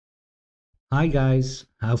Hi guys,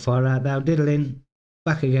 how far art thou diddling?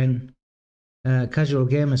 Back again. Casual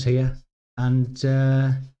Gamers here, and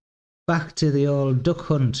back to the old duck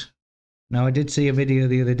hunt. Now I did see a video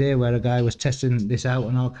the other day where a guy was testing this out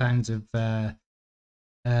on all kinds of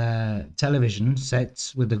television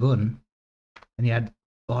sets with the gun, and he had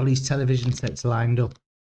all these television sets lined up,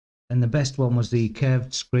 and the best one was the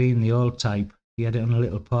curved screen, the old type. He had it on a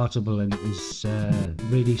little portable and it was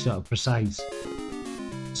really sort of precise.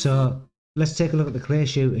 So let's take a look at the clay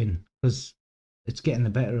shooting, because it's getting the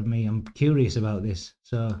better of me. I'm curious about this.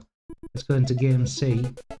 So let's go into game C.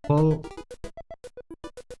 Pull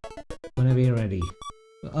whenever you're ready.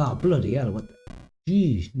 Oh bloody hell, what the...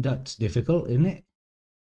 Gee, that's difficult, isn't it?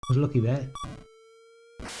 I was lucky there.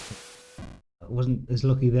 I wasn't as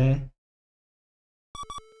lucky there.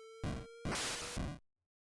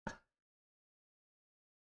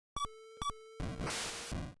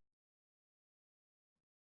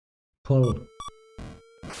 Pull.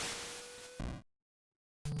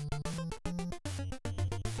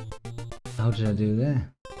 How did I do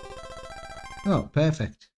there? Oh,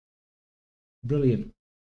 perfect. Brilliant.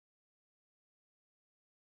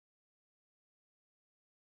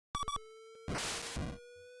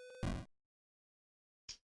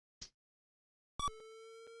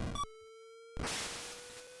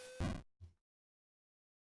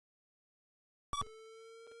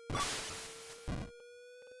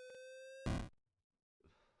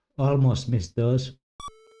 Almost missed those.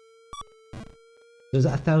 So is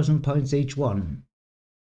that 1,000 points each one?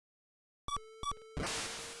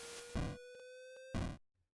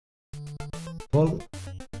 Pull.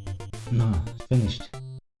 No, it's finished.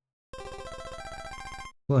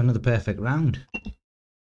 Well, another perfect round.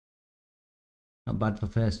 Not bad for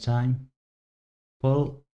first time.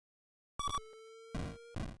 Pull.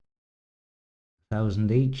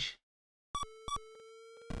 1,000 each.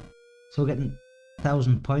 So we're getting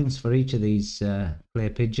 1,000 points for each of these clay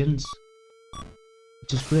pigeons,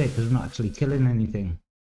 which is great because we're not actually killing anything.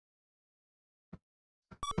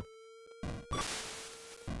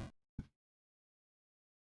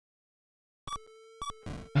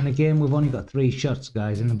 And again, we've only got 3 shots,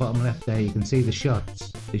 guys. In the bottom left there you can see the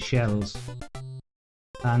shots, the shells,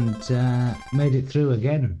 and made it through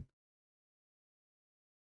again.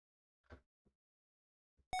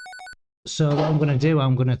 So what I'm going to do,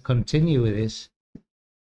 I'm going to continue with this,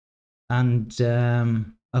 and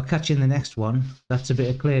I'll catch you in the next one. That's a bit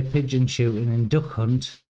of clay pigeon shooting and duck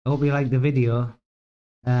hunt. I hope you liked the video.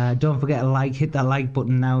 Don't forget to hit that like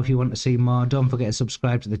button now if you want to see more. Don't forget to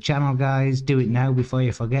subscribe to the channel, guys. Do it now before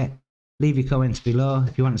you forget. Leave your comments below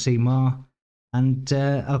if you want to see more, and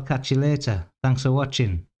I'll catch you later. Thanks for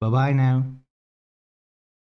watching. Bye bye now.